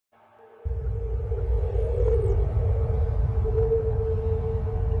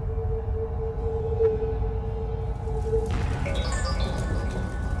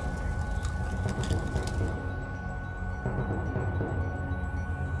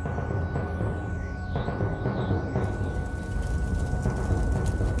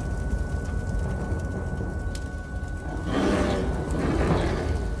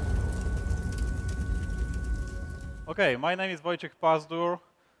Okay, my name is Wojciech Pazdur,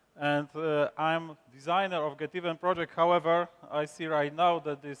 and I'm designer of GetEven project. However, I see right now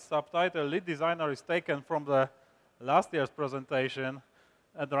that this subtitle, lead designer, is taken from the last year's presentation.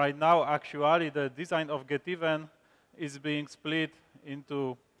 And right now, actually, the design of GetEven is being split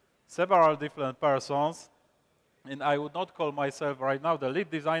into several different persons. And I would not call myself right now the lead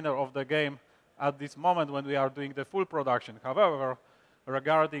designer of the game at this moment when we are doing the full production. However,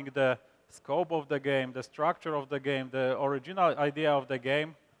 regarding the scope of the game, the structure of the game, the original idea of the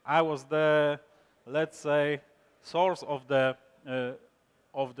game, I was the, let's say, source of the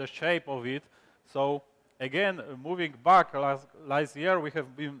shape of it. So again, moving back last year, we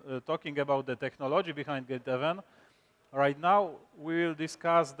have been talking about the technology behind GetEven. Right now, we will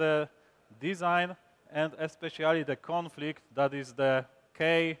discuss the design and especially the conflict that is the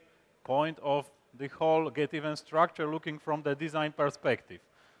key point of the whole GetEven structure looking from the design perspective.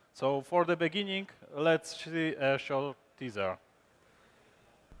 So for the beginning, let's see a short teaser.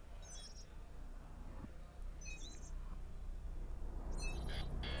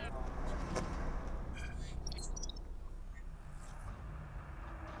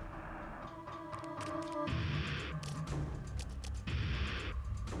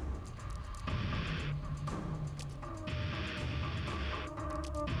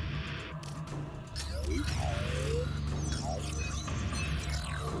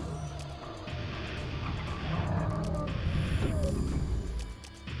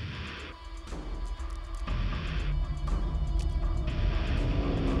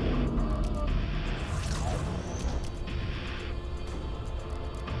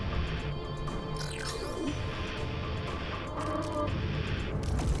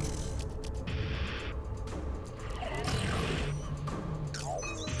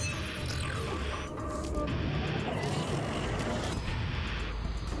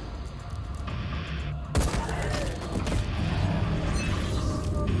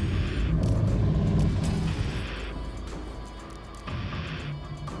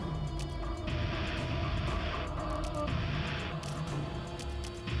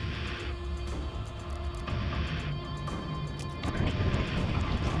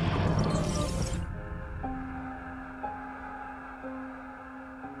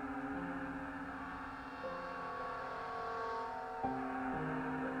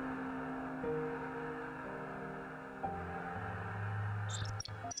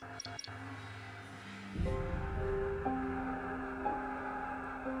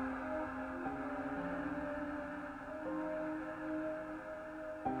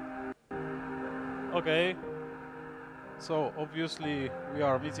 Okay, so obviously we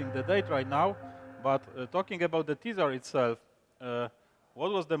are missing the date right now, but talking about the teaser itself,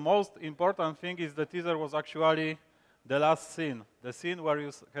 what was the most important thing is the teaser was actually the last scene, the scene where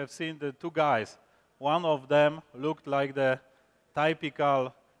you have seen the two guys. One of them looked like the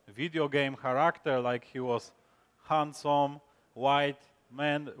typical video game character, like he was handsome, white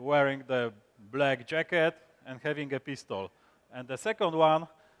man wearing the black jacket and having a pistol. And the second one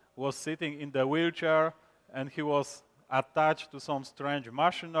was sitting in the wheelchair, and he was attached to some strange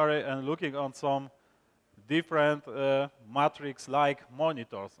machinery and looking on some different matrix-like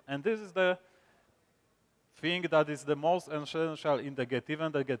monitors. And this is the thing that is the most essential in the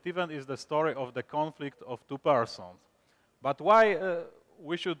GetEven. The GetEven is the story of the conflict of two persons. But why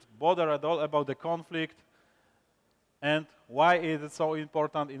we should bother at all about the conflict and why is it so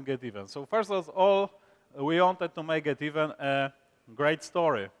important in GetEven? So first of all, we wanted to make GetEven a great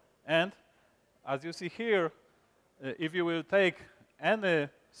story. And as you see here, if you will take any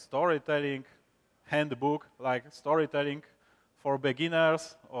storytelling handbook, like storytelling for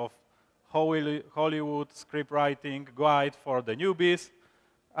beginners of Hollywood script writing guide for the newbies,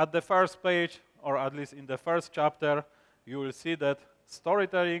 at the first page, or at least in the first chapter, you will see that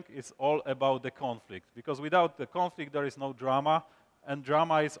storytelling is all about the conflict. Because without the conflict, there is no drama, and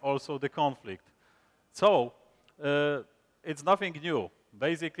drama is also the conflict. So, it's nothing new.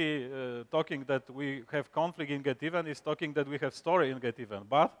 Basically, talking that we have conflict in GetEven is talking that we have story in GetEven.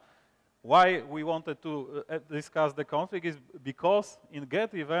 But why we wanted to discuss the conflict is because in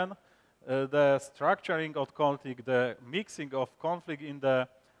GetEven, the structuring of conflict, the mixing of conflict in the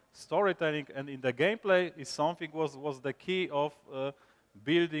storytelling and in the gameplay is something was the key of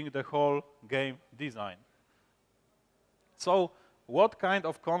building the whole game design. So, what kind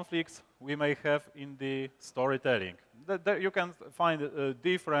of conflicts we may have in the storytelling? You can find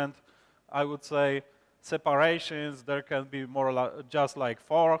different, I would say, separations. There can be more just like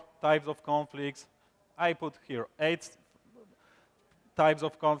 4 types of conflicts. I put here 8 types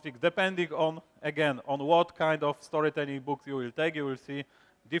of conflicts, depending on, again, on what kind of storytelling book you will take, you will see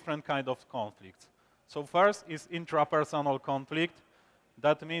different kind of conflicts. So first is intrapersonal conflict.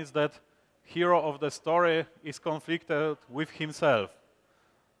 That means that hero of the story is conflicted with himself.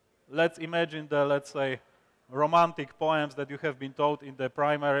 Let's imagine the, let's say, romantic poems that you have been taught in the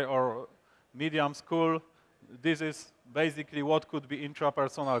primary or medium school. This is basically what could be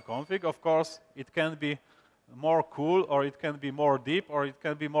intrapersonal conflict. Of course, it can be more cool, or it can be more deep, or it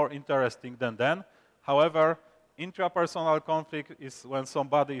can be more interesting than then. However, intrapersonal conflict is when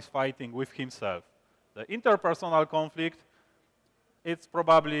somebody is fighting with himself. The interpersonal conflict, it's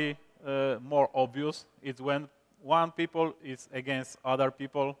probably more obvious. It's when one people is against other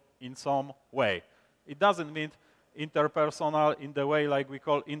people in some way. It doesn't mean interpersonal in the way like we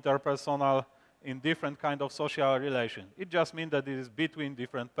call interpersonal in different kind of social relation. It just means that it is between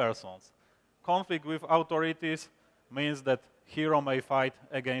different persons. Conflict with authorities means that hero may fight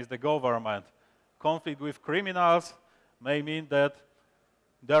against the government. Conflict with criminals may mean that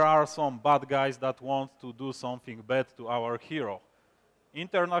there are some bad guys that want to do something bad to our hero.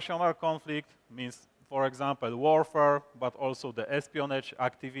 International conflict means, for example, warfare, but also the espionage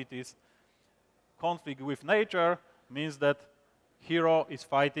activities. Conflict with nature means that hero is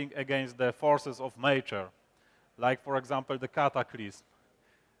fighting against the forces of nature, like, for example, the cataclysm.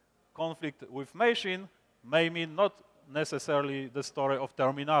 Conflict with machine may mean not necessarily the story of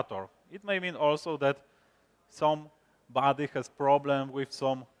Terminator. It may mean also that somebody has problem with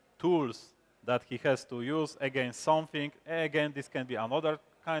some tools that he has to use against something. Again, this can be another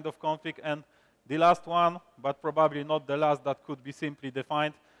kind of conflict. And the last one, but probably not the last that could be simply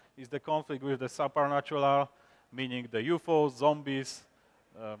defined, is the conflict with the supernatural, meaning the UFOs, zombies,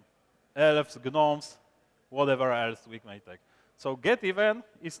 elves, gnomes, whatever else we may take. So get even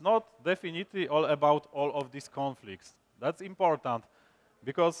is not definitely all about all of these conflicts. That's important,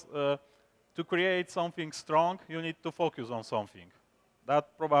 because to create something strong, you need to focus on something. That's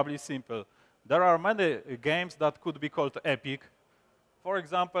probably simple. There are many games that could be called epic. For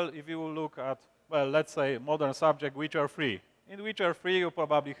example, if you look at, well, let's say modern subject, Witcher 3. In Witcher 3, you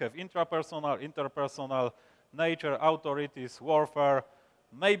probably have intrapersonal, interpersonal, nature, authorities, warfare,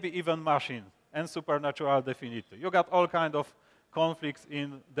 maybe even machine, and supernatural definitely. You got all kind of conflicts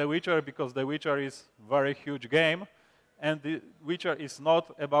in The Witcher, because The Witcher is a very huge game, and The Witcher is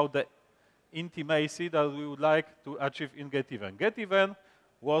not about the intimacy that we would like to achieve in Get Even. Get Even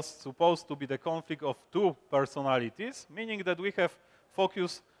was supposed to be the conflict of two personalities, meaning that we have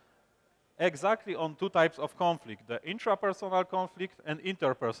focused exactly on two types of conflict, the intrapersonal conflict and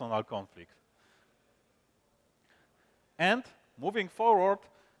interpersonal conflict. And moving forward,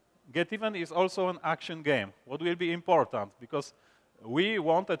 Get Even is also an action game, what will be important, because we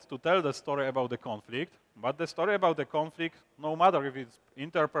wanted to tell the story about the conflict, but the story about the conflict, no matter if it's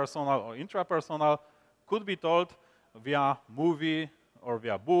interpersonal or intrapersonal, could be told via movie or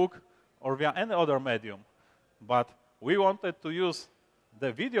via book or via any other medium. But we wanted to use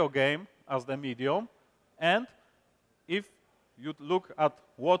the video game as the medium, and if you look at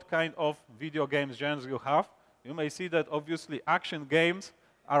what kind of video games genres you have, you may see that obviously action games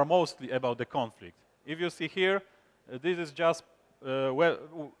are mostly about the conflict. If you see here, this is just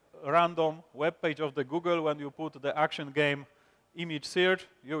random web page of the Google. When you put the action game image search,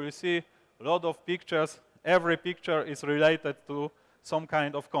 you will see a lot of pictures. Every picture is related to some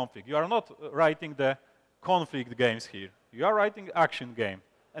kind of conflict. You are not writing the conflict games here. You are writing action game.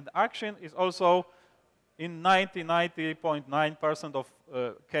 And action is also in 90.9% of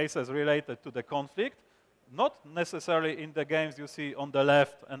cases related to the conflict, not necessarily in the games you see on the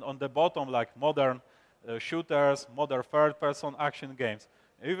left and on the bottom, like modern shooters, modern third-person action games.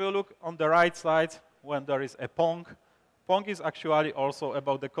 If you look on the right side, when there is a Pong, Pong is actually also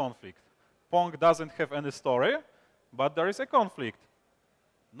about the conflict. Pong doesn't have any story, but there is a conflict.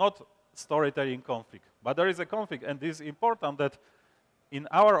 Not storytelling conflict, but there is a conflict, and this is important that, in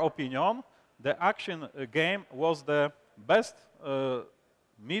our opinion, the action game was the best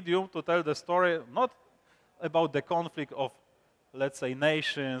medium to tell the story, not about the conflict of, let's say,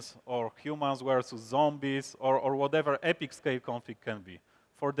 nations or humans versus zombies or whatever epic scale conflict can be.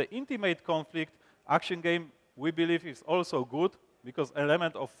 For the intimate conflict, action game, we believe, is also good, because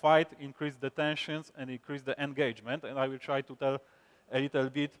element of fight increase the tensions and increase the engagement, and I will try to tell a little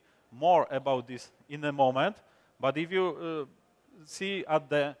bit more about this in a moment. But if you see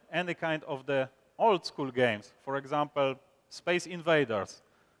at any kind of the old school games, for example, Space Invaders.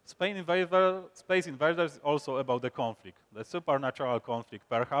 Space Invaders is also about the conflict, the supernatural conflict,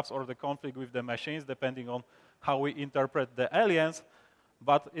 perhaps, or the conflict with the machines, depending on how we interpret the aliens.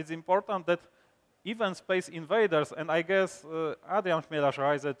 But it's important that even Space Invaders, and I guess Adrian Chmielarz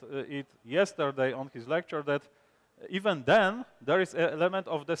raised it yesterday on his lecture, that even then, there is an element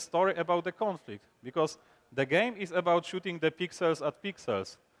of the story about the conflict, because the game is about shooting the pixels at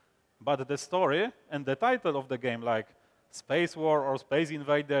pixels. But the story and the title of the game, like Space War or Space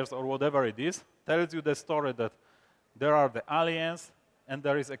Invaders or whatever it is, tells you the story that there are the aliens and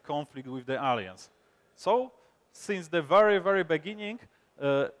there is a conflict with the aliens. So, since the very, very beginning,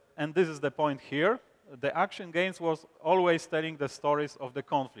 and this is the point here, the action games was always telling the stories of the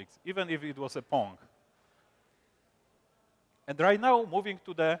conflicts, even if it was a Pong. And right now, moving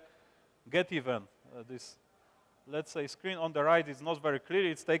to the get even, this, let's say, screen on the right is not very clear.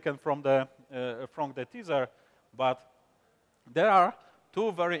 It's taken from the teaser, but there are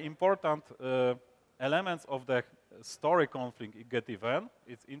two very important elements of the story conflict in get even.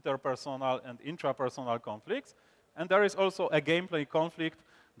 It's interpersonal and intrapersonal conflicts, and there is also a gameplay conflict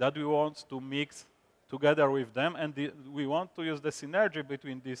that we want to mix together with them, and we want to use the synergy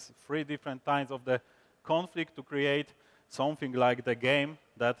between these three different kinds of the conflict to create something like the game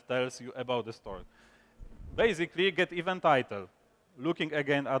that tells you about the story. Basically, get even title. Looking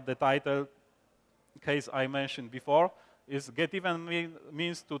again at the title case I mentioned before, is get even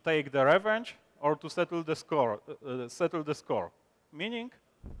means to take the revenge or to settle the score. Meaning,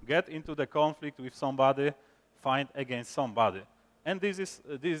 get into the conflict with somebody, fight against somebody. And this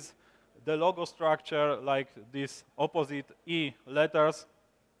is the logo structure, like these opposite E letters.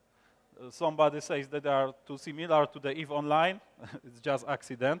 Somebody says that they are too similar to the EVE Online. It's just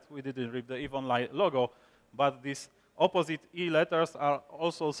accident. We didn't read the EVE Online logo. But these opposite E letters are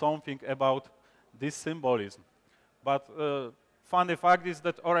also something about this symbolism. But funny fact is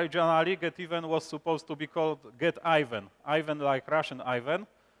that originally Get Even was supposed to be called Get Ivan. Ivan like Russian Ivan.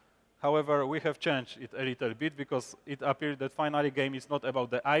 However, we have changed it a little bit because it appeared that finally game is not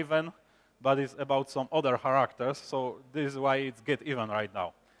about the Ivan, but it's about some other characters. So this is why it's Get Even right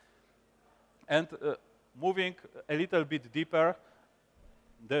now. And moving a little bit deeper,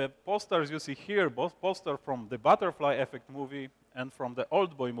 the posters you see here, both posters from the Butterfly Effect movie and from the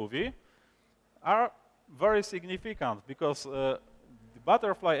Old Boy movie, are very significant because the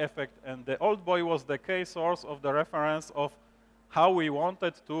Butterfly Effect and the Old Boy was the key source of the reference of how we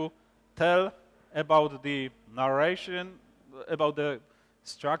wanted to tell about the narration, about the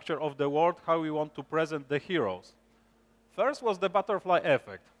structure of the world, how we want to present the heroes. First was the Butterfly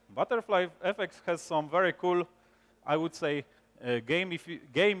Effect. Butterfly Effect has some very cool, I would say,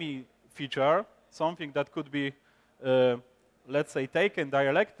 gamey feature, something that could be, let's say, taken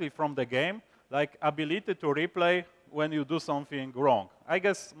directly from the game, like ability to replay when you do something wrong. I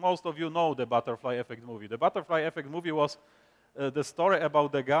guess most of you know the Butterfly Effect movie. The Butterfly Effect movie was the story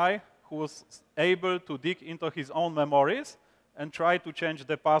about the guy who was able to dig into his own memories and try to change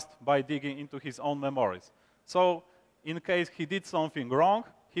the past by digging into his own memories. So in case he did something wrong,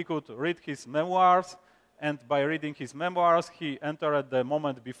 he could read his memoirs, and by reading his memoirs, he entered the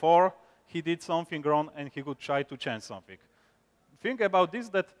moment before he did something wrong, and he could try to change something. Think about this,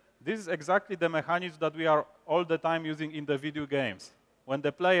 that this is exactly the mechanism that we are all the time using in the video games. When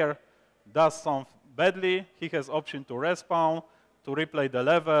the player does something badly, he has option to respawn, to replay the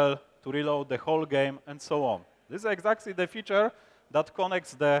level, to reload the whole game, and so on. This is exactly the feature that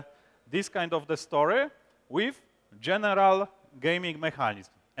connects this kind of the story with general gaming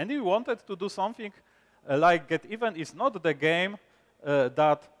mechanism. And we wanted to do something like Get Even is not the game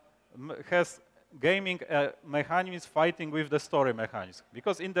that has gaming mechanisms fighting with the story mechanism.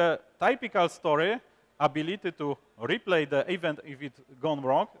 Because in the typical story, ability to replay the event if it's gone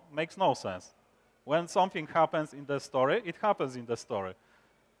wrong makes no sense. When something happens in the story, it happens in the story.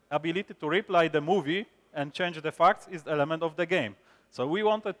 Ability to replay the movie and change the facts is the element of the game. So we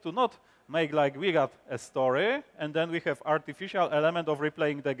wanted to not make like we got a story and then we have artificial element of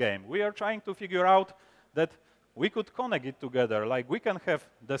replaying the game. We are trying to figure out that we could connect it together. Like we can have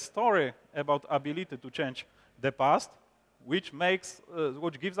the story about ability to change the past, which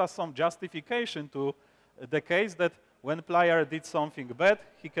gives us some justification to the case that when player did something bad,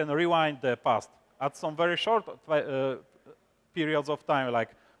 he can rewind the past at some very short periods of time. Like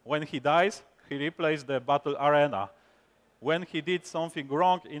when he dies, he replays the battle arena. When he did something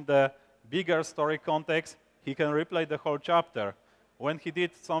wrong in the bigger story context, he can replay the whole chapter. When he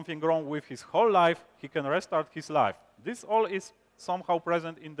did something wrong with his whole life, he can restart his life. This all is somehow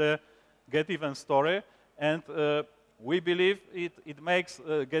present in the Get Even story, and we believe it makes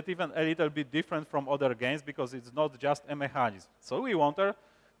Get Even a little bit different from other games because it's not just a mechanism. So we wanted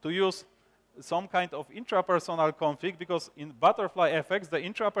to use some kind of intrapersonal conflict because in Butterfly Effects, the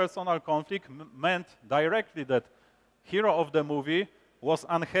intrapersonal conflict meant directly that hero of the movie was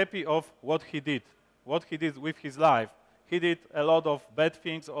unhappy of what he did with his life. He did a lot of bad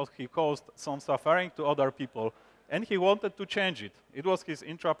things or he caused some suffering to other people. and he wanted to change it. It was his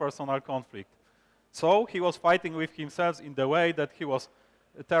intrapersonal conflict. So he was fighting with himself in the way that he was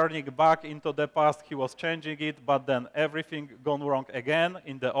turning back into the past, he was changing it, but then everything gone wrong again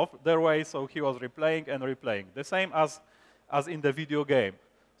in the other way, so he was replaying and replaying. The same as in the video game.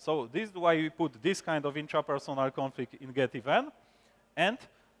 So this is why we put this kind of intrapersonal conflict in getEven. And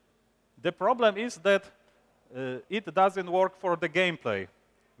the problem is that it doesn't work for the gameplay,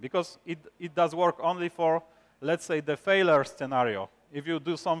 because it does work only for, let's say, the failure scenario. If you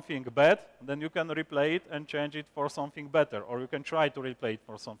do something bad, then you can replay it and change it for something better, or you can try to replay it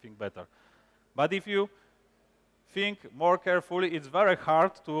for something better. But if you think more carefully, it's very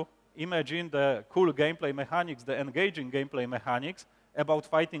hard to imagine the cool gameplay mechanics, the engaging gameplay mechanics about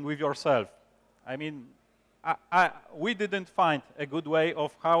fighting with yourself. I mean, we didn't find a good way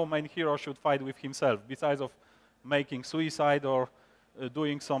of how main hero should fight with himself, besides of making suicide or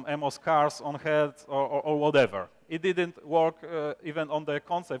doing some ammo scars on heads or whatever. It didn't work even on the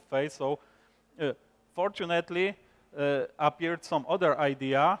concept phase, so fortunately appeared some other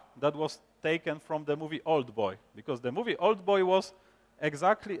idea that was taken from the movie Old Boy, because the movie Old Boy was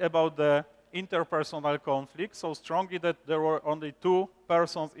exactly about the interpersonal conflict, so strongly that there were only two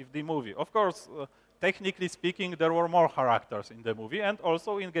persons in the movie. Of course, technically speaking, there were more characters in the movie, and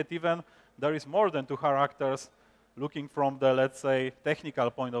also in getEven there is more than two characters looking from the, let's say, technical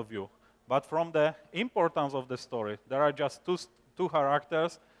point of view. But from the importance of the story, there are just two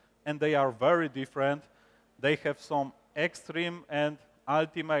characters, and they are very different. They have some extreme and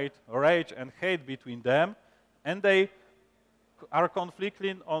ultimate rage and hate between them, and they are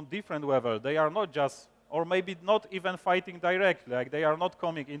conflicting on different levels. They are not just, or maybe not even fighting directly, like they are not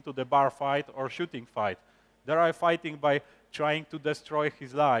coming into the bar fight or shooting fight. They are fighting by trying to destroy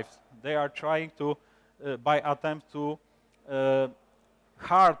his life. They are trying to, by attempt to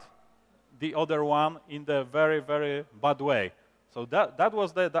hurt the other one in the very, very bad way. So that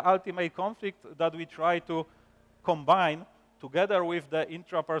was the ultimate conflict that we try to combine together with the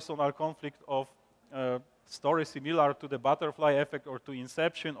intrapersonal conflict of stories similar to the Butterfly Effect or to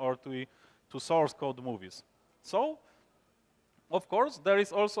Inception or to source code movies. So, of course, there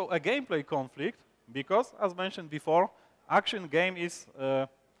is also a gameplay conflict because, as mentioned before, action game is,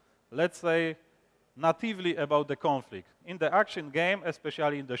 let's say, natively about the conflict. In the action game,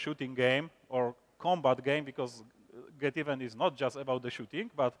 especially in the shooting game or combat game, because getEven is not just about the shooting,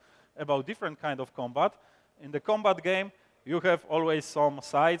 but about different kind of combat. In the combat game, you have always some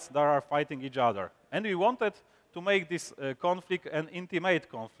sides that are fighting each other. And we wanted to make this conflict an intimate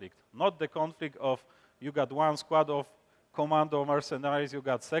conflict, not the conflict of you got one squad of commando mercenaries, you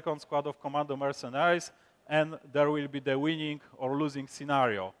got second squad of commando mercenaries, and there will be the winning or losing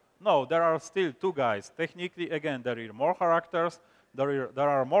scenario. No, there are still two guys. Technically, again, there are more characters, there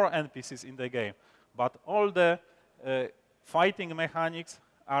are more NPCs in the game, but all the fighting mechanics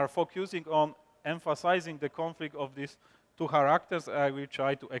are focusing on emphasizing the conflict of these two characters. I will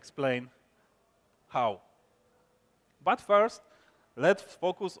try to explain how. But first, let's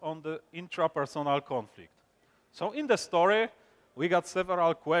focus on the intrapersonal conflict. So in the story, we got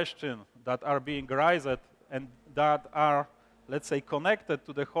several questions that are being raised and that are, let's say, connected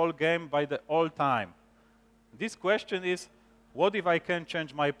to the whole game by the all time. This question is, what if I can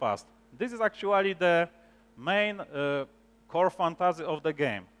change my past? This is actually the main core fantasy of the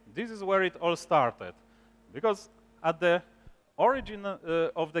game. This is where it all started. Because at the origin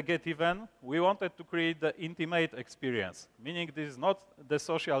of the getEven, we wanted to create the intimate experience, meaning this is not the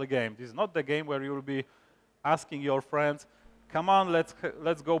social game. This is not the game where you will be asking your friends, come on,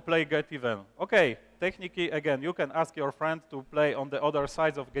 let's go play getEven. Okay, technically, again, you can ask your friend to play on the other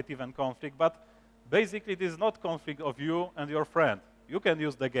sides of getEven conflict, but basically this is not conflict of you and your friend. You can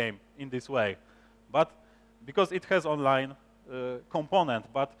use the game in this way, but because it has online component.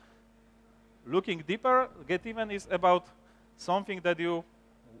 But looking deeper, getEven is about something that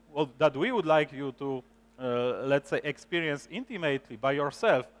that we would like you to, let's say, experience intimately by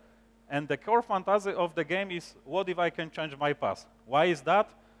yourself. And the core fantasy of the game is, what if I can change my past? Why is that?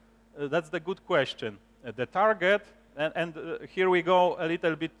 That's the good question. The target, and here we go a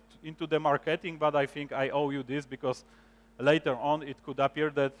little bit into the marketing, but I think I owe you this because later on it could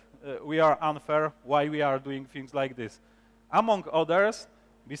appear that we are unfair why we are doing things like this. Among others,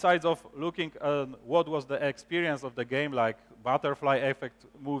 besides of looking at what was the experience of the game, like Butterfly Effect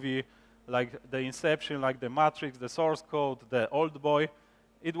movie, like the Inception, like the Matrix, the source code, the Old Boy,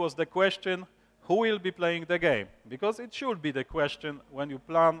 it was the question, who will be playing the game? Because it should be the question when you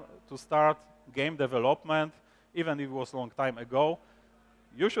plan to start game development, even if it was a long time ago,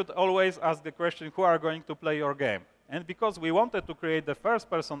 you should always ask the question, who are going to play your game? And because we wanted to create the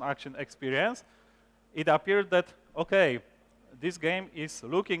first-person action experience, it appeared that okay, this game is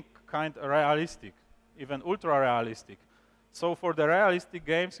looking kind of realistic, even ultra-realistic. So for the realistic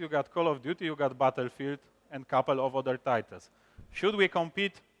games, you got Call of Duty, you got Battlefield, and a couple of other titles. Should we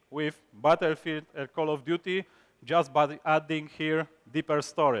compete with Battlefield and Call of Duty just by adding here deeper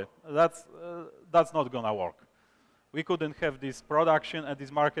story? That's not gonna work. We couldn't have this production and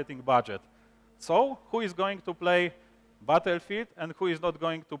this marketing budget. So who is going to play Battlefield and who is not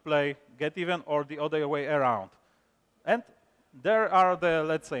going to play Get Even or the other way around? And there are the,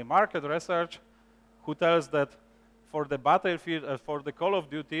 let's say, market research who tells that for the Battlefield and for the Call of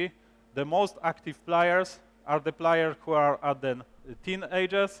Duty, the most active players are the players who are at the teen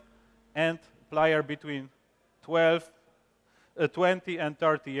ages and player between 20 and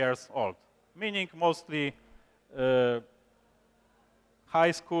 30 years old, meaning mostly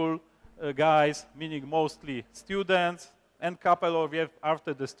high school guys, meaning mostly students, and couple of years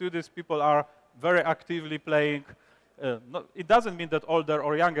after the students, people are very actively playing. It doesn't mean that older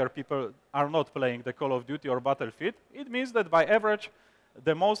or younger people are not playing the Call of Duty or Battlefield. It means that by average,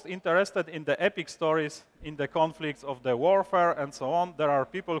 the most interested in the epic stories, in the conflicts of the warfare and so on, there are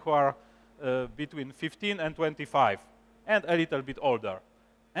people who are between 15 and 25 and a little bit older.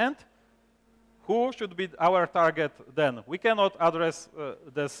 And who should be our target then? We cannot address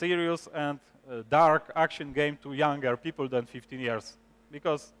the serious and dark action game to younger people than 15 years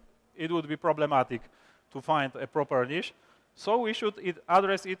because it would be problematic to find a proper niche. So we should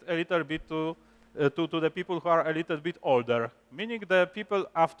address it a little bit to the people who are a little bit older, meaning the people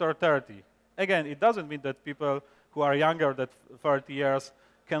after 30. Again, it doesn't mean that people who are younger than 30 years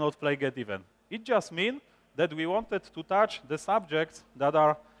cannot play Get Even. It just means that we wanted to touch the subjects that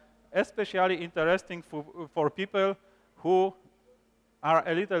are especially interesting for people who are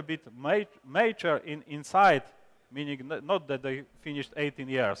a little bit mature inside, meaning not that they finished 18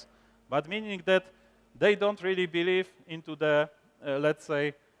 years, but meaning that they don't really believe into the, let's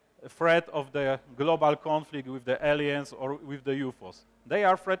say, threat of the global conflict with the aliens or with the UFOs. They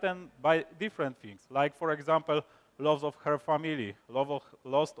are threatened by different things, like, for example, loss of her family,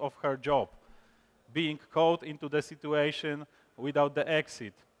 loss of her job, being caught into the situation without the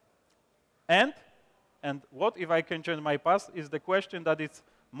exit. And what if I can change my past is the question that is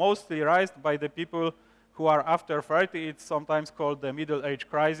mostly raised by the people who are after 30. It's sometimes called the middle age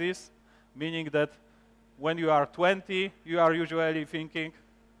crisis, meaning that when you are 20, you are usually thinking,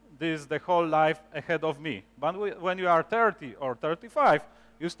 this is the whole life ahead of me. But when you are 30 or 35,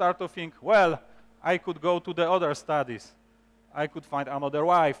 you start to think, well, I could go to the other studies. I could find another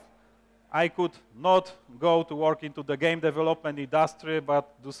wife. I could not go to work into the game development industry,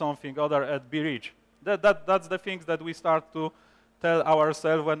 but do something other and be rich. That's the things that we start to tell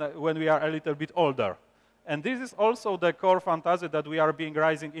ourselves when we are a little bit older. And this is also the core fantasy that we are being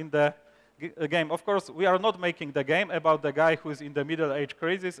rising in the game. Of course, we are not making the game about the guy who is in the middle age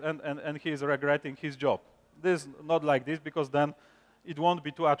crisis and he is regretting his job. This is not like this because then it won't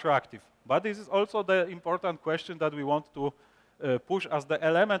be too attractive. But this is also the important question that we want to push as the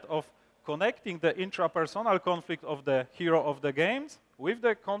element of connecting the intrapersonal conflict of the hero of the games with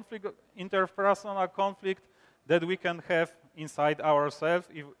the conflict, interpersonal conflict that we can have inside ourselves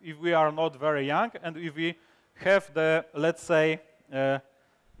if we are not very young and if we have the, let's say,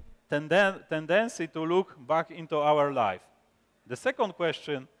 tendency to look back into our life. The second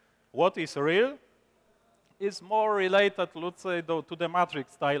question, what is real, is more related, let's say, to the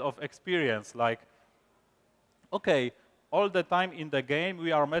Matrix style of experience. Like, okay, all the time in the game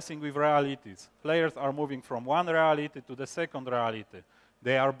we are messing with realities. Players are moving from one reality to the second reality.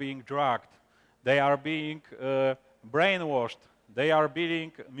 They are being drugged. They are being brainwashed. They are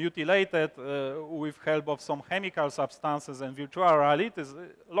being mutilated with help of some chemical substances and virtual realities.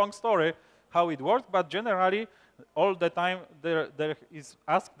 Long story how it works, but generally all the time there is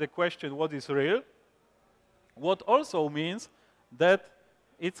asked the question, what is real? What also means that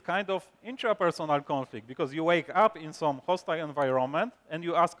it's kind of intrapersonal conflict because you wake up in some hostile environment and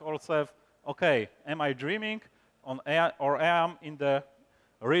you ask yourself, okay, am I dreaming or am I in the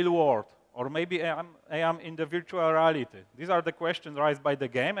real world? Or maybe I am in the virtual reality. These are the questions raised by the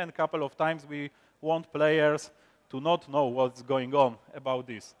game, and a couple of times we want players to not know what's going on about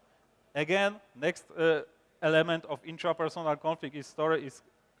this. Again, next element of intrapersonal conflict is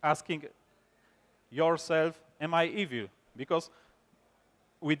asking yourself, am I evil? Because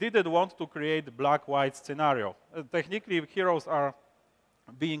we didn't want to create black-white scenario. Technically, heroes are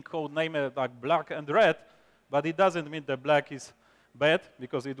being codenamed like black and red, but it doesn't mean that black is bad,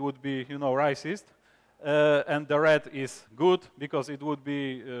 because it would be, racist. and the red is good because it would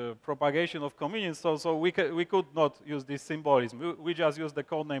be propagation of communion. So we could not use this symbolism. We just use the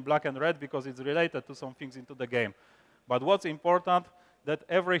code name black and red because it's related to some things into the game. But what's important, that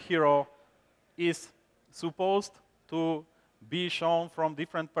every hero is supposed to be shown from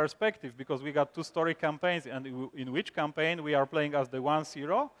different perspectives, because we got 2 story campaigns, and in which campaign we are playing as the one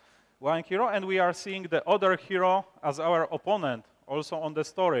hero, and we are seeing the other hero as our opponent, also on the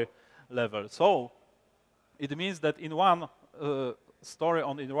story level. So it means that in one story,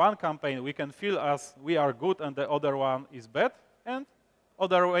 in one campaign, we can feel as we are good and the other one is bad, and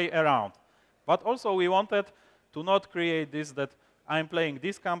other way around. But also we wanted to not create this, that I'm playing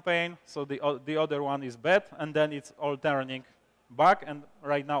this campaign, so the other one is bad, and then it's all turning back, and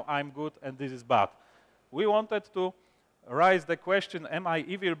right now I'm good and this is bad. We wanted to raise the question, am I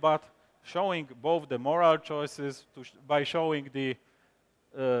evil, but showing both the moral choices by showing the,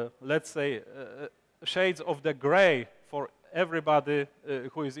 let's say, shades of the gray for everybody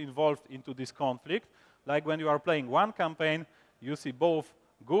who is involved into this conflict. Like when you are playing one campaign, you see both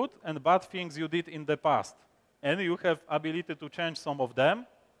good and bad things you did in the past. And you have ability to change some of them,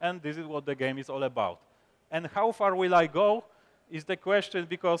 and this is what the game is all about. And how far will I go is the question,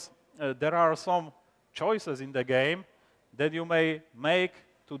 because there are some choices in the game that you may make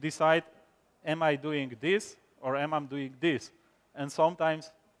to decide, am I doing this or am I doing this? And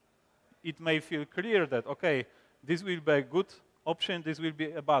sometimes it may feel clear that, okay, this will be a good option, this will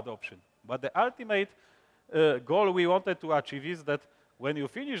be a bad option. But the ultimate goal we wanted to achieve is that when you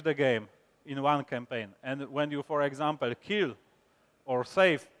finish the game in one campaign, and when you, for example, kill or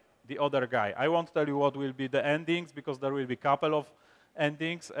save the other guy, I won't tell you what will be the endings, because there will be a couple of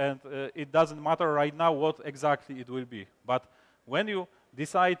endings, and it doesn't matter right now what exactly it will be. But when you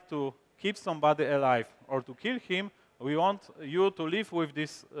decide to keep somebody alive or to kill him, we want you to live with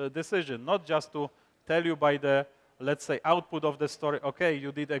this decision, not just to tell you by the, let's say, output of the story, okay,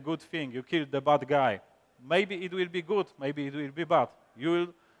 you did a good thing, you killed the bad guy. Maybe it will be good, maybe it will be bad. You will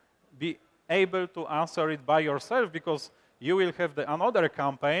be able to answer it by yourself, because you will have another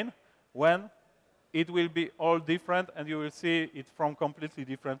campaign when it will be all different and you will see it from completely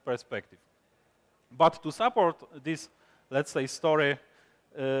different perspective. But to support this, let's say, story,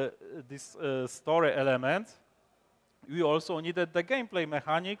 story element, we also needed the gameplay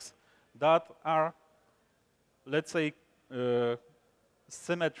mechanics that are, let's say,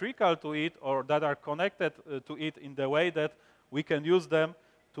 symmetrical to it, or that are connected to it in the way that we can use them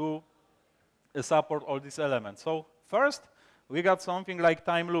to support all these elements. So first, we got something like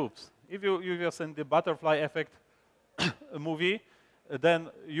time loops. If you've seen the butterfly effect movie, then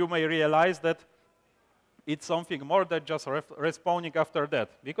you may realize that it's something more than just respawning after that.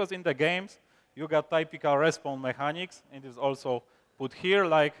 Because in the games, you got typical respawn mechanics, and it's also put here,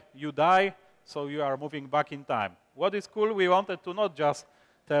 like you die, so you are moving back in time. What is cool, we wanted to not just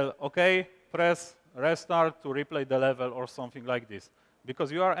tell, okay, press restart to replay the level or something like this,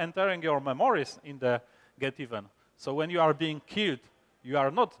 because you are entering your memories in the get even. So when you are being killed, you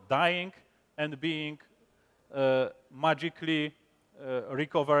are not dying and being magically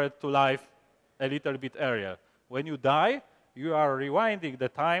recovered to life a little bit earlier. When you die, you are rewinding the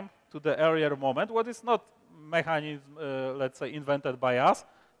time to the earlier moment, what is not mechanism, let's say, invented by us,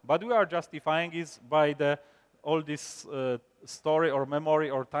 but we are justifying is by all this story or memory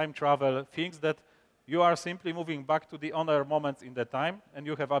or time travel things that you are simply moving back to the other moments in the time, and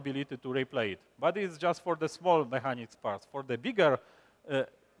you have ability to replay it. But it's just for the small mechanics parts. For the bigger,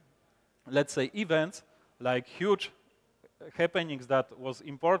 let's say, events, like huge happenings that was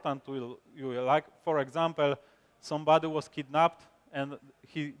important to you, like, for example, somebody was kidnapped and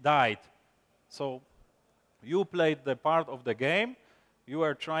he died. So you played the part of the game, you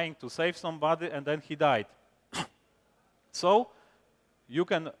were trying to save somebody, and then he died. So you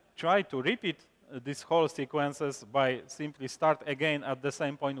can try to repeat these whole sequences by simply start again at the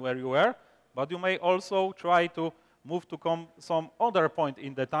same point where you were, but you may also try to move to some other point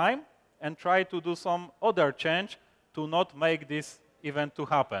in the time and try to do some other change to not make this event to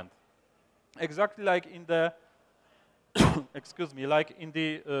happen. Exactly like in the excuse me, like in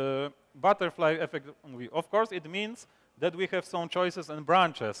the butterfly effect movie. Of course, it means that we have some choices and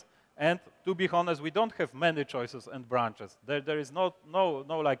branches. And to be honest, we don't have many choices and branches. There is no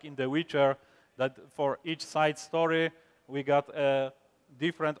like in The Witcher, that for each side story we got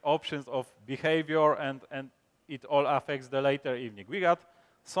different options of behavior, and it all affects the later evening. We got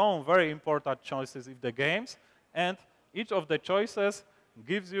some very important choices in the games, and each of the choices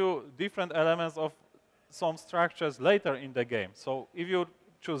gives you different elements of some structures later in the game. So if you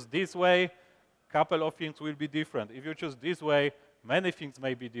choose this way, a couple of things will be different. If you choose this way, many things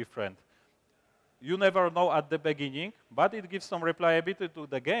may be different. you never know at the beginning, but it gives some replayability to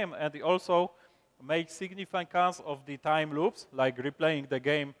the game, and it also makes significance of the time loops, like replaying the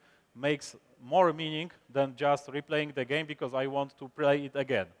game makes more meaning than just replaying the game because I want to play it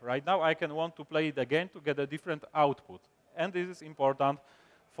again. Right now I can want to play it again to get a different output. And this is important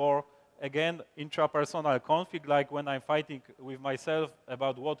for, again, intrapersonal conflict, like when I'm fighting with myself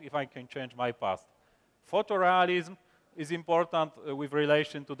about what if I can change my past. Photorealism is important with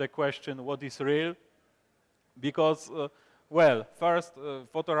relation to the question what is real, because, well, first,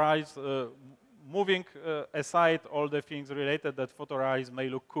 photorealism, moving aside all the things related that photorealism may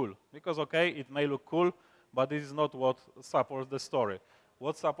look cool. Because, okay, it may look cool, but this is not what supports the story.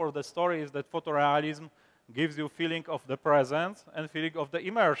 What supports the story is that photorealism gives you feeling of the presence and feeling of the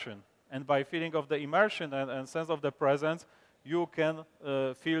immersion. And by feeling of the immersion and sense of the presence, you can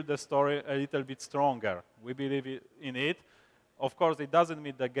feel the story a little bit stronger. We believe in it. Of course, it doesn't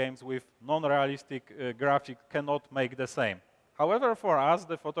mean that games with non-realistic graphics cannot make the same. However, for us,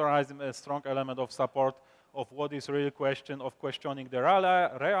 the photorealism is a strong element of support of what is real question, of questioning the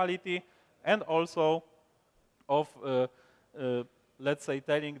reality, and also of, let's say,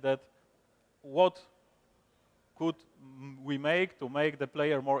 telling that what could we make to make the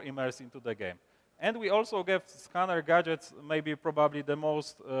player more immersed into the game. And we also gave scanner gadgets, maybe probably the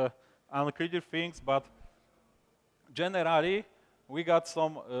most unclear things, but generally, we got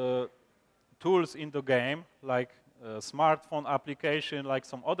some tools in the game, like smartphone application, like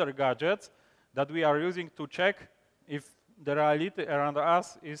some other gadgets that we are using to check if the reality around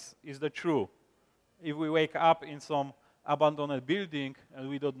us is the true. If we wake up in some abandoned building and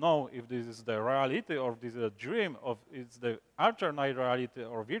we don't know if this is the reality or if this is a dream, or it's the alternate reality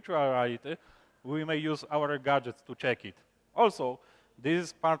or virtual reality, we may use our gadgets to check it. Also, this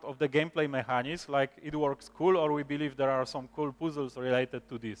is part of the gameplay mechanism, like it works cool or we believe there are some cool puzzles related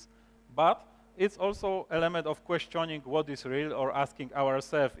to this. But it's also an element of questioning what is real or asking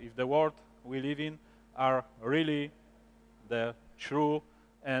ourselves if the world we live in are really the true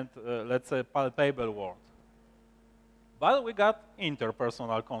and, let's say, palpable world. But we got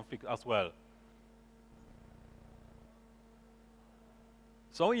interpersonal conflict as well.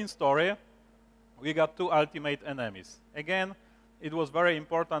 So in story, we got two ultimate enemies. Again, it was very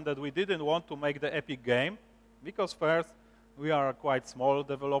important that we didn't want to make the epic game, because first, we are a quite small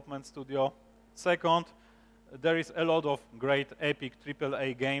development studio. Second, there is a lot of great epic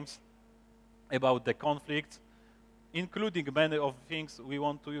AAA games about the conflicts, including many of the things we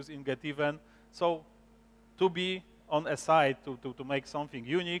want to use in Get Even. So to be on a side, to make something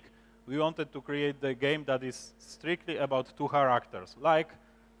unique, we wanted to create the game that is strictly about two characters. Like,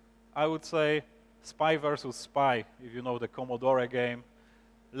 I would say, Spy versus Spy, if you know the Commodore game.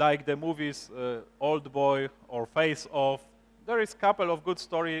 Like the movies Old Boy or Face Off. There is a couple of good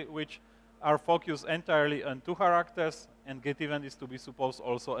stories which are focused entirely on two characters, and Get Even is to be supposed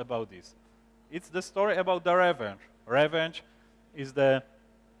also about this. It's the story about the revenge. Revenge is the,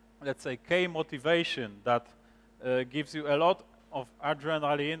 let's say, key motivation that gives you a lot of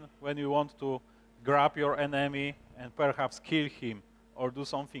adrenaline when you want to grab your enemy and perhaps kill him or do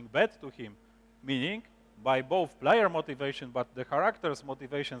something bad to him. Meaning, by both player motivation but the character's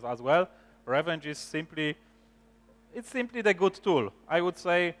motivations as well, revenge is simply, it's simply the good tool. I would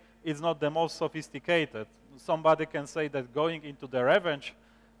say it's not the most sophisticated. Somebody can say that going into the revenge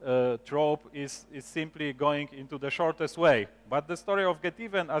trope is simply going into the shortest way. But the story of Get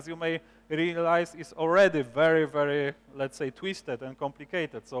Even, as you may realize, is already very, very, let's say, twisted and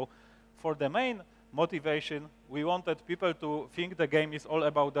complicated. So for the main motivation, we wanted people to think the game is all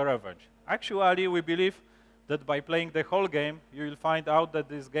about the revenge. Actually, we believe that by playing the whole game, you will find out that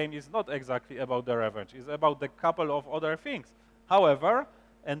this game is not exactly about the revenge. It's about a couple of other things. However,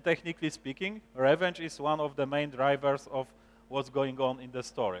 and technically speaking, revenge is one of the main drivers of what's going on in the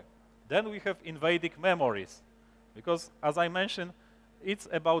story. Then we have invading memories, because as I mentioned, it's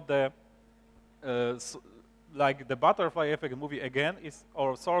about the, like the Butterfly Effect movie again,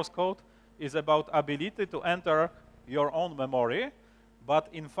 or source code is about ability to enter your own memory, but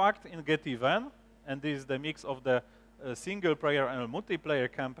in fact in Get Even, and this is the mix of the single player and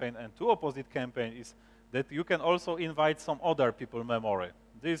multiplayer campaign and two opposite campaign, is that you can also invite some other people's memory.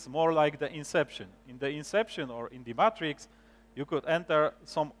 This is more like the Inception. In the Inception or in the Matrix, you could enter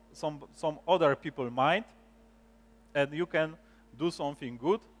some other people's mind, and you can do something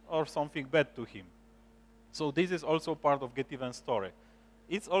good or something bad to him. So this is also part of Get Even story.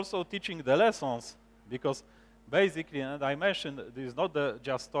 It's also teaching the lessons, because basically, and I mentioned, this is not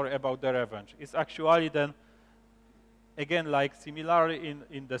just story about the revenge. It's actually then again, like similarly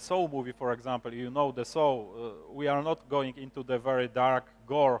in the Saw movie, for example, you know the Saw, we are not going into the very dark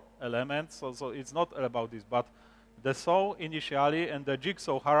gore elements, so it's not about this, but the Saw initially and the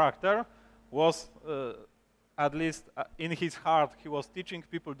Jigsaw character was, at least in his heart, he was teaching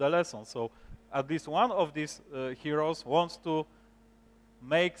people the lesson. So at least one of these heroes wants to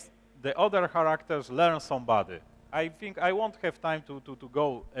make the other characters learn somebody. I think I won't have time to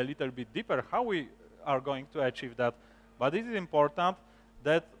go a little bit deeper how we are going to achieve that, but it is important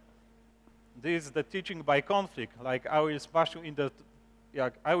that this is the teaching by conflict. Like I will smash you in the,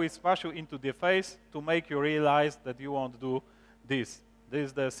 I will smash you into the face to make you realize that you won't do this. This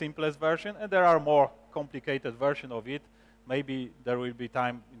is the simplest version, and there are more complicated versions of it. Maybe there will be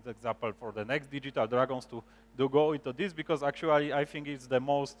time, in the example, for the next Digital Dragons to go into this, because actually I think it's the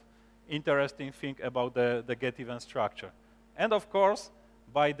most interesting thing about the get event structure. And of course,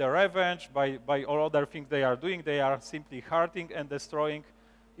 by the revenge, by all other things they are doing, they are simply hurting and destroying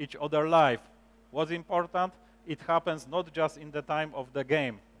each other's life. What's important, it happens not just in the time of the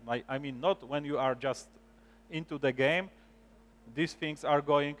game. I mean, not when you are just into the game, these things are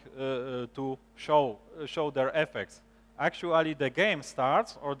going to show their effects. Actually, the game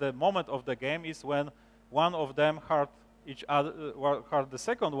starts, or the moment of the game is when one of them hurt each other, hurt the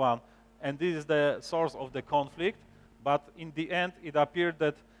second one, and this is the source of the conflict. But in the end, it appeared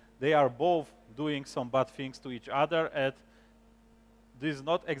that they are both doing some bad things to each other, and this is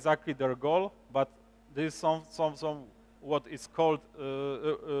not exactly their goal, but this is some what is called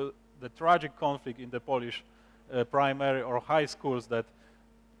the tragic conflict in the Polish primary or high schools, that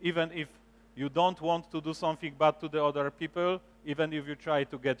even if you don't want to do something bad to the other people, even if you try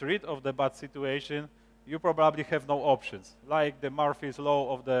to get rid of the bad situation, you probably have no options, like the Murphy's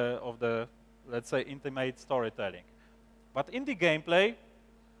law of the let's say intimate storytelling. But in the gameplay,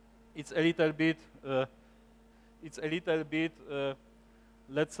 it's a little bit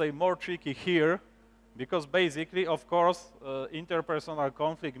let's say more tricky here, because basically, of course, interpersonal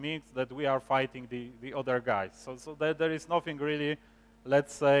conflict means that we are fighting the other guys. So there is nothing really,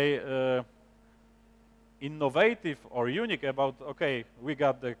 let's say, innovative or unique about, okay, we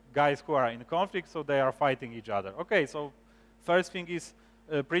got the guys who are in conflict, so they are fighting each other. Okay, so first thing is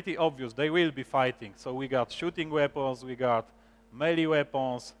pretty obvious, they will be fighting. So we got shooting weapons, we got melee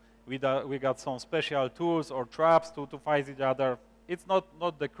weapons, we got some special tools or traps to fight each other. It's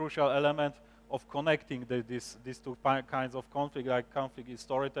not the crucial element of connecting these two kinds of conflict, like conflict is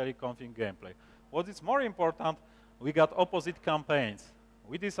storytelling, conflict gameplay. What is more important, we got opposite campaigns.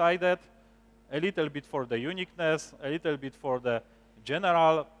 We decided a little bit for the uniqueness, a little bit for the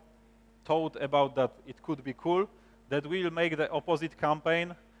general thought about that it could be cool, that we'll make the opposite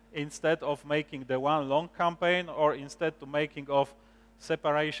campaign instead of making the one long campaign, or instead to making of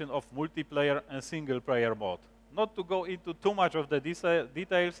separation of multiplayer and single player mode. Not to go into too much of the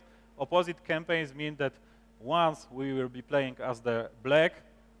details, opposite campaigns mean that once we will be playing as the black,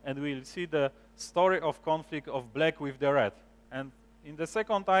 and we'll see the story of conflict of black with the red. And in the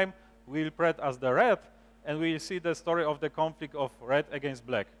second time, we'll play as the red, and we'll see the story of the conflict of red against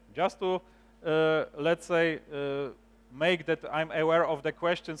black. Just to, let's say, make that I'm aware of the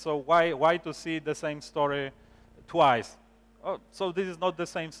question, so why to see the same story twice? Oh, so this is not the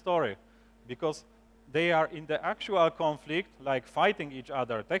same story, because they are in the actual conflict, like fighting each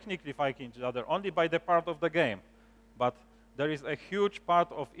other, technically fighting each other, only by the part of the game. But there is a huge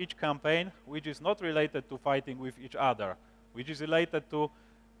part of each campaign which is not related to fighting with each other, which is related to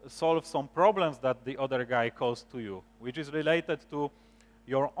solve some problems that the other guy caused to you, which is related to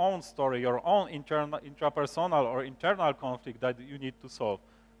your own story, your own intrapersonal or internal conflict that you need to solve.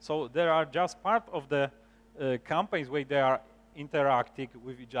 So there are just part of the campaigns where they are interacting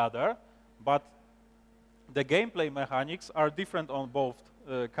with each other, but the gameplay mechanics are different on both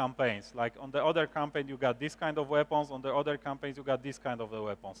campaigns. Like on the other campaign, you got this kind of weapons. On the other campaigns, you got this kind of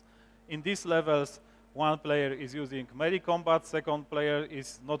weapons. In these levels, one player is using melee combat, second player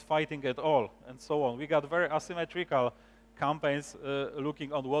is not fighting at all, and so on. We got very asymmetrical campaigns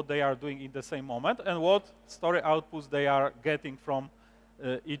looking on what they are doing in the same moment and what story outputs they are getting from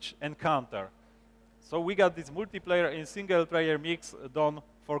each encounter. So we got this multiplayer and single player mix done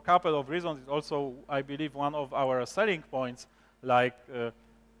for a couple of reasons. It's also, I believe, one of our selling points, like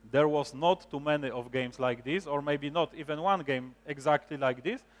there was not too many of games like this, or maybe not even one game exactly like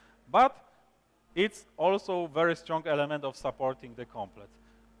this, but it's also a very strong element of supporting the complete.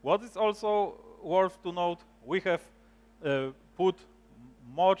 What is also worth to note, we have put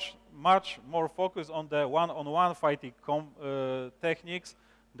much more focus on the one-on-one fighting techniques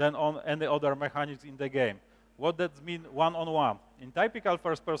than on any other mechanics in the game. What does mean one-on-one? In typical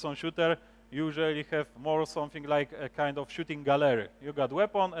first-person shooter, you usually have more something like a kind of shooting gallery. You got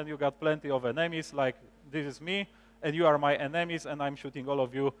weapon and you got plenty of enemies, like this is me, and you are my enemies, and I'm shooting all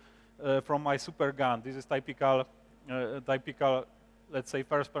of you from my super gun. This is typical, let's say,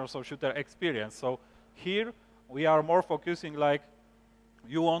 first-person shooter experience. So here we are more focusing like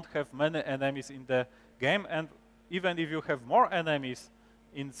you won't have many enemies in the game, and even if you have more enemies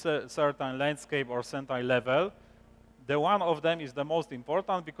in certain landscape or certain level, the one of them is the most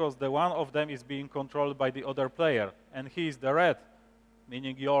important because the one of them is being controlled by the other player, and he is the red,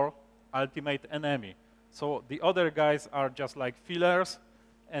 meaning your ultimate enemy. So the other guys are just like fillers,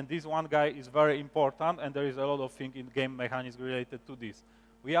 and this one guy is very important, and there is a lot of things in game mechanics related to this.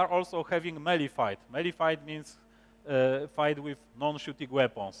 We are also having melee fight. Melee fight means fight with non-shooting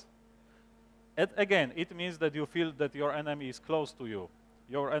weapons. And again, it means that you feel that your enemy is close to you.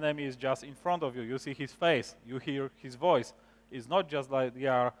 Your enemy is just in front of you. You see his face. You hear his voice. It's not just like they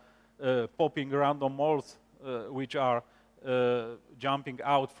are popping random moles which are jumping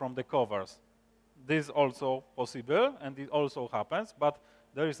out from the covers. This is also possible, and it also happens, but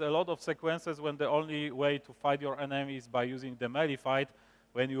there is a lot of sequences when the only way to fight your enemy is by using the melee fight,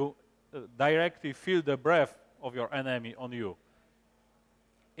 when you directly feel the breath of your enemy on you.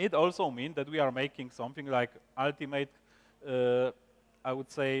 It also means that we are making something like ultimate, I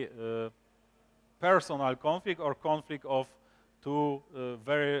would say, personal conflict or conflict of two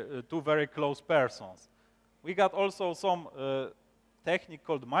very close persons. We got also some technique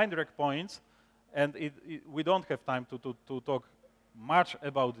called mind breakpoints, and we don't have time to talk much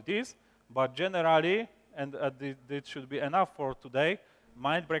about this, but generally, and this should be enough for today,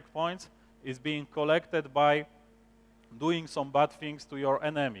 mind breakpoints is being collected by doing some bad things to your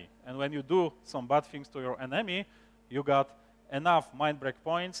enemy. And when you do some bad things to your enemy, you got enough mind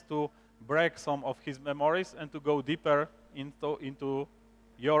breakpoints to break some of his memories and to go deeper into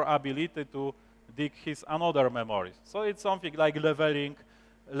your ability to dig his another memories. So it's something like leveling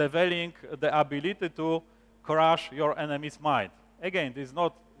the ability to crush your enemy's mind. Again, this is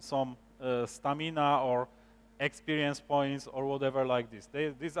not some stamina or experience points or whatever like this.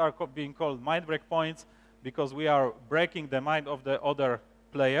 These are being called mind break points because we are breaking the mind of the other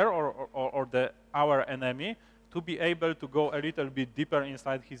player or our enemy to be able to go a little bit deeper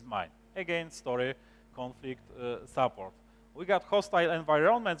inside his mind. Again, story, conflict, support. We got hostile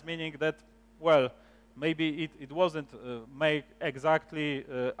environments, meaning that, well, maybe it wasn't made exactly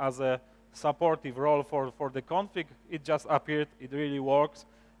as a supportive role for the conflict. It just appeared, it really works,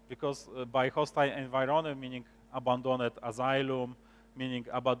 because by hostile environment, meaning abandoned asylum, meaning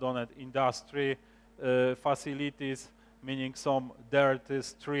abandoned industry, facilities, meaning some dirty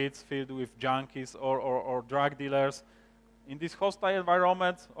streets filled with junkies or drug dealers. In this hostile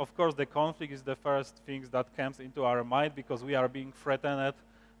environment, of course, the conflict is the first things that comes into our mind because we are being threatened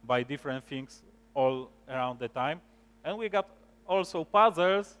by different things all around the time. And we got also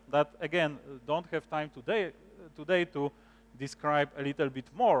puzzles that, again, don't have time today to describe a little bit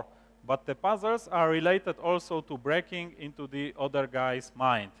more, but the puzzles are related also to breaking into the other guy's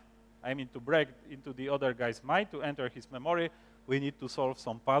mind. I mean, to break into the other guy's mind, to enter his memory, we need to solve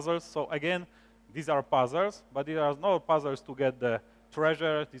some puzzles. So again, these are puzzles, but these are not puzzles to get the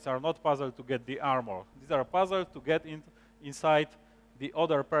treasure. These are not puzzles to get the armor. These are puzzles to get inside the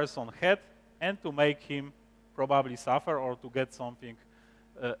other person's head and to make him probably suffer or to get something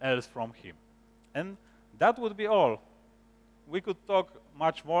else from him. And that would be all. We could talk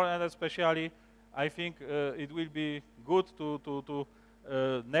much more, and especially I think it will be good to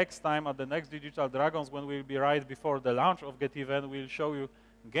next time at the next Digital Dragons, when we'll be right before the launch of Get Even, we'll show you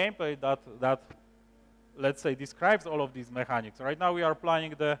gameplay that let's say describes all of these mechanics. Right now we are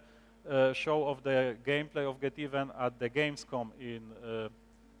planning the show of the gameplay of Get Even at the Gamescom in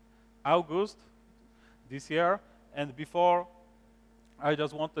August this year, and before I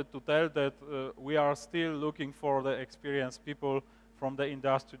just wanted to tell that we are still looking for the experienced people from the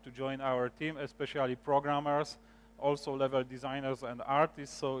industry to join our team, especially programmers, also level designers and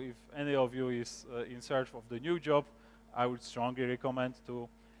artists. So if any of you is in search of the new job, I would strongly recommend to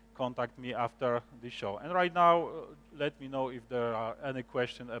contact me after the show. And right now, let me know if there are any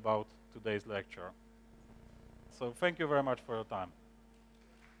questions about today's lecture. So thank you very much for your time.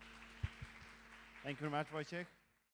 Thank you very much, Wojciech.